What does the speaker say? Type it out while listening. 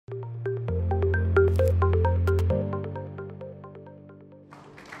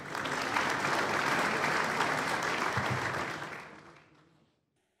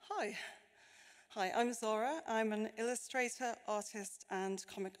Hi, I'm Zara. I'm an illustrator, artist, and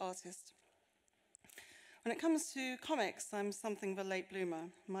comic artist. When it comes to comics, I'm something of a late bloomer.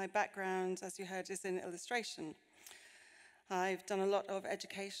 My background, as you heard, is in illustration. I've done a lot of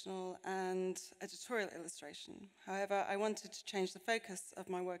educational and editorial illustration. However, I wanted to change the focus of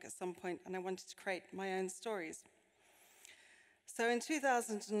my work at some point, and I wanted to create my own stories. So in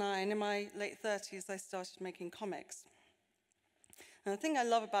 2009, in my late 30s, I started making comics. And the thing I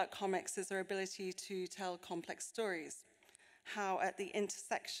love about comics is their ability to tell complex stories, how at the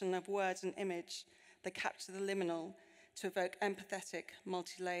intersection of word and image, they capture the liminal to evoke empathetic,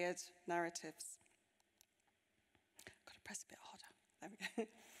 multi-layered narratives. I've got to press a bit harder. There we go.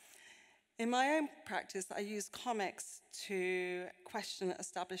 In my own practice, I use comics to question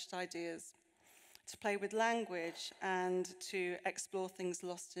established ideas, to play with language, and to explore things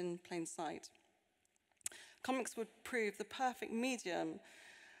lost in plain sight. Comics would prove the perfect medium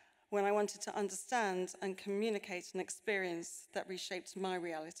when I wanted to understand and communicate an experience that reshaped my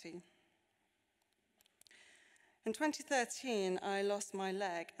reality. In 2013, I lost my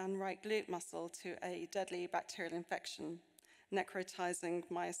leg and right glute muscle to a deadly bacterial infection, necrotizing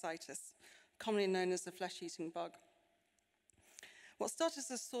myositis, commonly known as the flesh-eating bug. What started as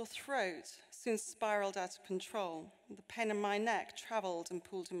a sore throat soon spiraled out of control. The pain in my neck traveled and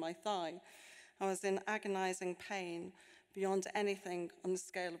pulled in my thigh. I was in agonizing pain beyond anything on the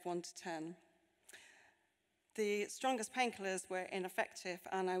scale of 1 to 10. The strongest painkillers were ineffective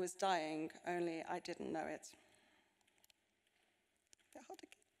and I was dying, only I didn't know it.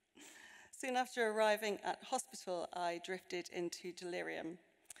 Soon after arriving at hospital, I drifted into delirium,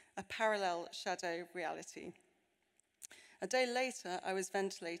 a parallel shadow reality. A day later, I was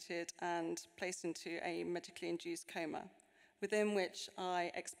ventilated and placed into a medically induced coma, within which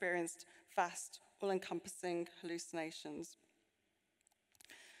I experienced vast, all-encompassing hallucinations.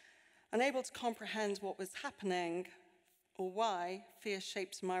 Unable to comprehend what was happening or why, fear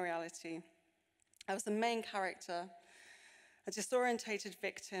shaped my reality. I was the main character, a disorientated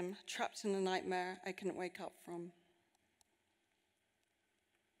victim trapped in a nightmare I couldn't wake up from.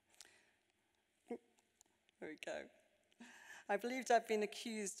 There we go. I believed I'd been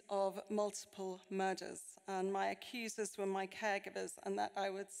accused of multiple murders, and my accusers were my caregivers, and that I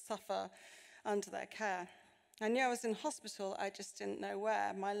would suffer under their care. I knew I was in hospital, I just didn't know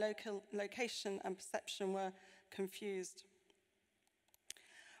where. My location and perception were confused.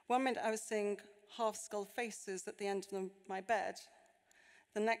 One minute I was seeing half-skull faces at the end of my bed.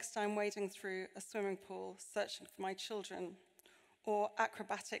 The next I'm wading through a swimming pool, searching for my children, or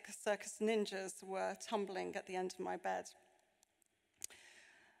acrobatic circus ninjas were tumbling at the end of my bed.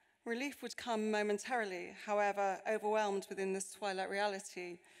 Relief would come momentarily, however, overwhelmed within this twilight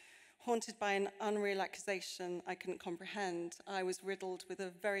reality, haunted by an unreal accusation I couldn't comprehend, I was riddled with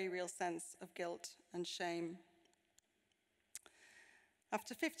a very real sense of guilt and shame.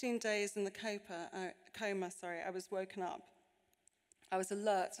 After 15 days in the coma, I was woken up. I was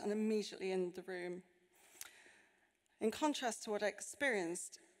alert and immediately in the room. In contrast to what I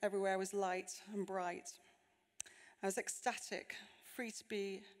experienced, everywhere was light and bright. I was ecstatic, free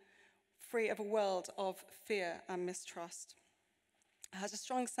of a world of fear and mistrust. I had a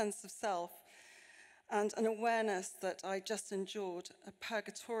strong sense of self and an awareness that I just endured a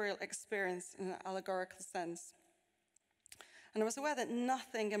purgatorial experience in an allegorical sense. And I was aware that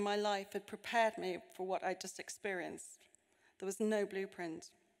nothing in my life had prepared me for what I just experienced. There was no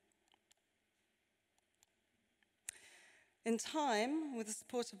blueprint. In time, with the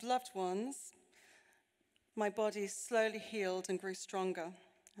support of loved ones, my body slowly healed and grew stronger.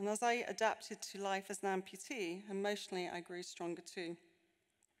 And as I adapted to life as an amputee, emotionally I grew stronger too.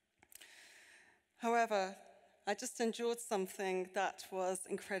 However, I just endured something that was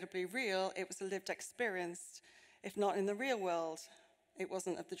incredibly real. It was a lived experience. If not in the real world, it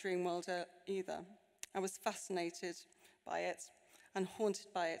wasn't of the dream world either. I was fascinated by it and haunted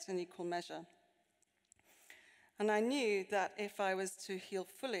by it in equal measure. And I knew that if I was to heal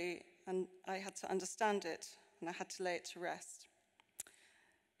fully, and I had to understand it, and I had to lay it to rest.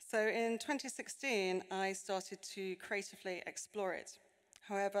 So in 2016, I started to creatively explore it.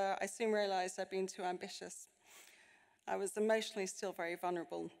 However, I soon realized I'd been too ambitious. I was emotionally still very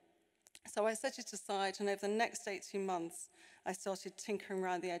vulnerable. So I set it aside, and over the next 18 months, I started tinkering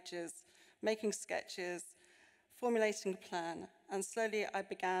around the edges, making sketches, formulating a plan, and slowly I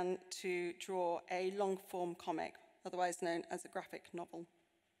began to draw a long-form comic, otherwise known as a graphic novel.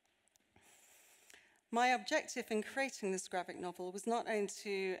 My objective in creating this graphic novel was not only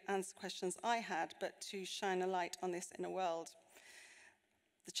to answer questions I had, but to shine a light on this inner world.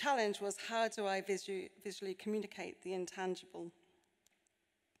 The challenge was, how do I visually communicate the intangible?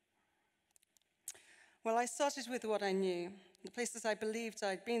 Well, I started with what I knew, the places I believed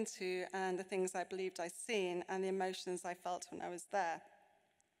I'd been to, and the things I believed I'd seen, and the emotions I felt when I was there.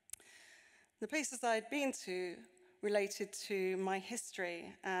 The places I'd been to related to my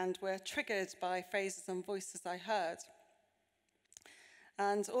history and were triggered by phrases and voices I heard.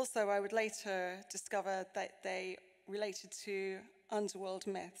 And also, I would later discover that they related to underworld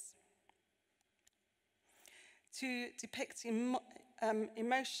myths. To depict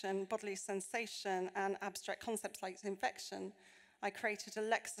emotion, bodily sensation, and abstract concepts like infection, I created a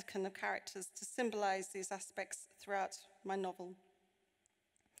lexicon of characters to symbolize these aspects throughout my novel.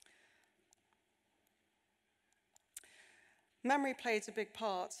 Memory played a big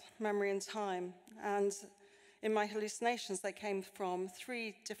part, memory and time, and in my hallucinations, they came from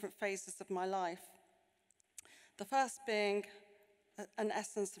 3 different phases of my life. The first being an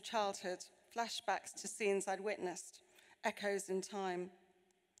essence of childhood, flashbacks to scenes I'd witnessed, echoes in time.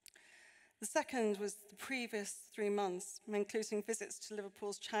 The second was the previous 3 months, including visits to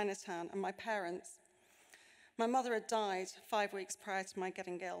Liverpool's Chinatown and my parents. My mother had died 5 weeks prior to my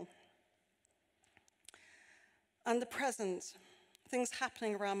getting ill. And the present, things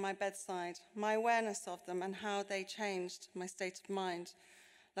happening around my bedside, my awareness of them and how they changed my state of mind,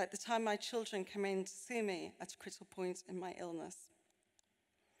 like the time my children came in to see me at a critical point in my illness.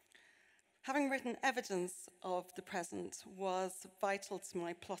 Having written evidence of the present was vital to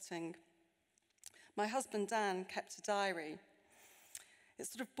my plotting. My husband, Dan, kept a diary. It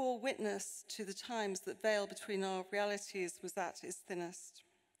sort of bore witness to the times that veil between our realities was at its thinnest.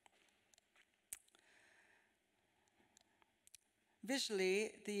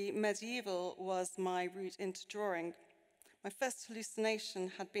 Visually, the medieval was my route into drawing. My first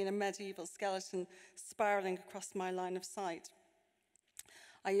hallucination had been a medieval skeleton spiraling across my line of sight.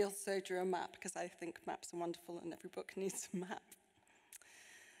 I also drew a map because I think maps are wonderful and every book needs a map.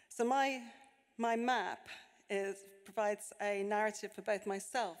 So my map provides a narrative for both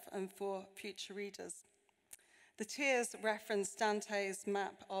myself and for future readers. The tears reference Dante's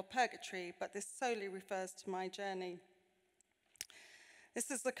map of purgatory, but this solely refers to my journey. This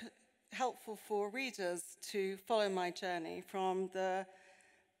is helpful for readers to follow my journey from the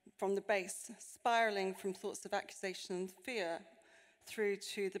base, spiraling from thoughts of accusation and fear through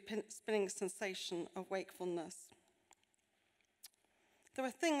to the spinning sensation of wakefulness. There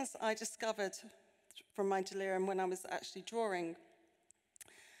were things I discovered from my delirium when I was actually drawing.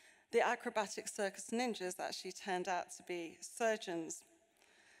 The acrobatic circus ninjas actually turned out to be surgeons,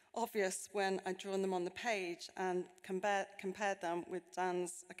 obvious when I'd drawn them on the page and compared them with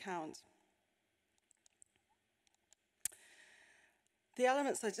Dan's account. The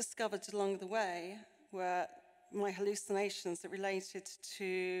elements I discovered along the way were my hallucinations that related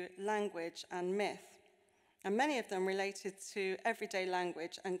to language and myth, and many of them related to everyday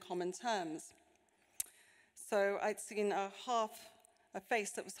language and common terms. So I'd seen a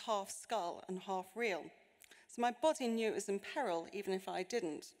face that was half skull and half real. So my body knew it was in peril, even if I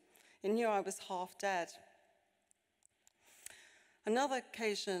didn't. It knew I was half dead. Another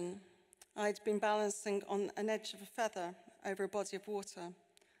occasion, I'd been balancing on an edge of a feather over a body of water,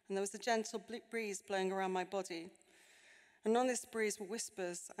 and there was a gentle breeze blowing around my body. And on this breeze were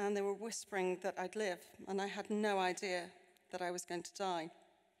whispers, and they were whispering that I'd live, and I had no idea that I was going to die.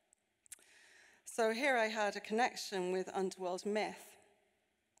 So here I had a connection with underworld myth.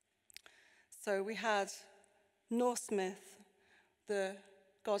 So we had Norse myth, the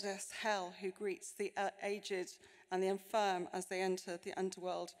goddess Hel, who greets the aged and the infirm as they enter the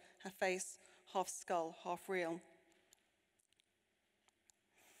underworld, her face half skull, half real.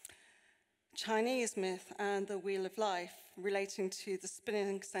 Chinese myth and the Wheel of Life, relating to the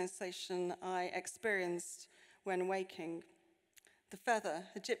spinning sensation I experienced when waking. The feather,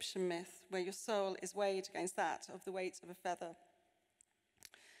 Egyptian myth, where your soul is weighed against that of the weight of a feather.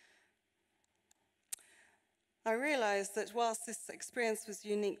 I realized that whilst this experience was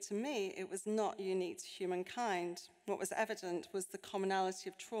unique to me, it was not unique to humankind. What was evident was the commonality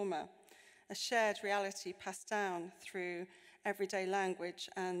of trauma, a shared reality passed down through everyday language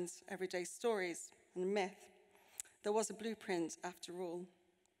and everyday stories and myth. There was a blueprint after all.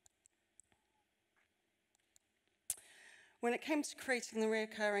 When it came to creating the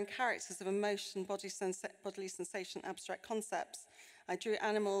recurring characters of emotion, bodily sensation, abstract concepts, I drew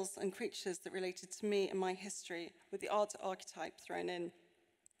animals and creatures that related to me and my history, with the art archetype thrown in.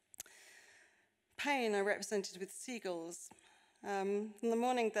 Pain I represented with seagulls. In the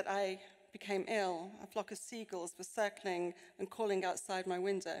morning that I became ill, a flock of seagulls were circling and calling outside my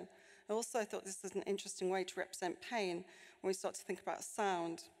window. I also thought this was an interesting way to represent pain when we start to think about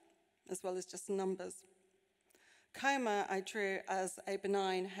sound, as well as just numbers. Coma I drew as a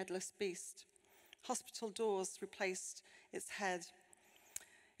benign headless beast. Hospital doors replaced its head.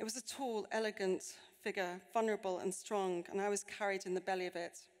 It was a tall, elegant figure, vulnerable and strong, and I was carried in the belly of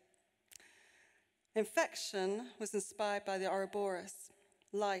it. Infection was inspired by the Ouroboros,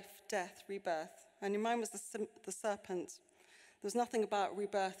 life, death, rebirth, and in mine was the serpent. There was nothing about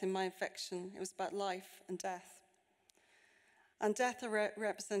rebirth in my infection. It was about life and death. And death are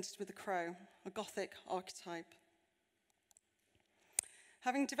represented with a crow, a Gothic archetype.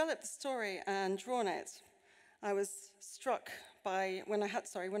 Having developed the story and drawn it, I was struck by, when I had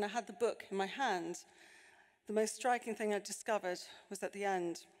the book in my hand, the most striking thing I discovered was at the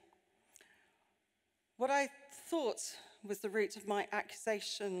end. What I thought was the root of my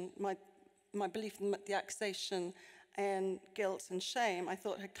accusation, my belief in the accusation and guilt and shame, I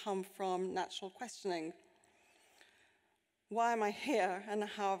thought had come from natural questioning. Why am I here, and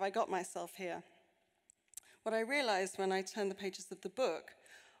how have I got myself here? What I realized when I turned the pages of the book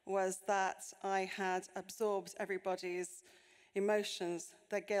was that I had absorbed everybody's emotions,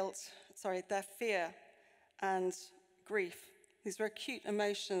 their their fear and grief. These were acute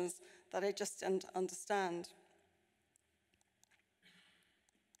emotions that I just didn't understand.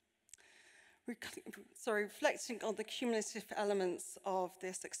 Reflecting on the cumulative elements of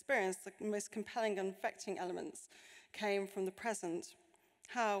this experience, the most compelling and affecting elements came from the present.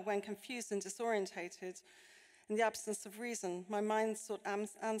 How, when confused and disorientated, in the absence of reason, my mind sought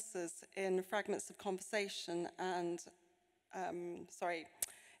answers in fragments of conversation and,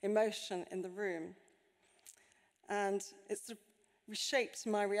 emotion in the room. And it's reshaped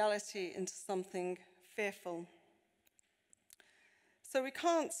my reality into something fearful. So we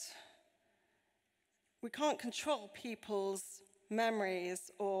can't control people's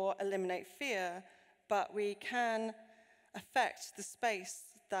memories or eliminate fear, but we can affect the space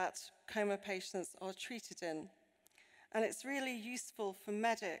that coma patients are treated in. And it's really useful for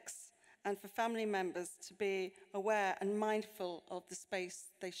medics and for family members to be aware and mindful of the space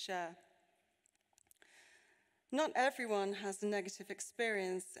they share. Not everyone has a negative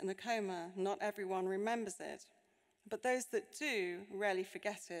experience in a coma. Not everyone remembers it. But those that do rarely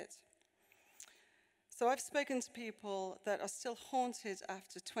forget it. So I've spoken to people that are still haunted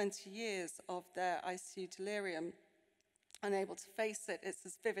after 20 years of their ICU delirium, unable to face it. It's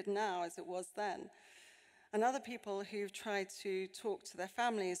as vivid now as it was then. And other people who've tried to talk to their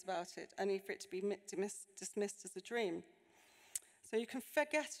families about it, only for it to be dismissed as a dream. So you can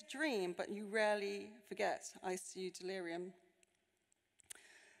forget a dream, but you rarely forget ICU delirium.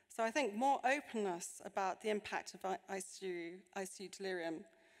 So I think more openness about the impact of ICU delirium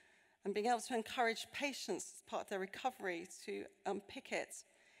and being able to encourage patients as part of their recovery to unpick it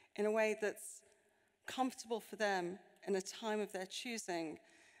in a way that's comfortable for them in a time of their choosing,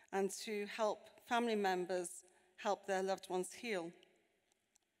 and to help family members help their loved ones heal.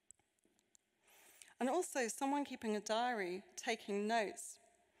 And also someone keeping a diary, taking notes.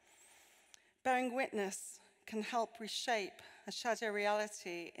 Bearing witness can help reshape a shadow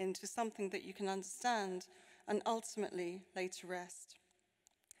reality into something that you can understand and ultimately lay to rest.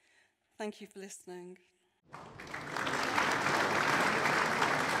 Thank you for listening.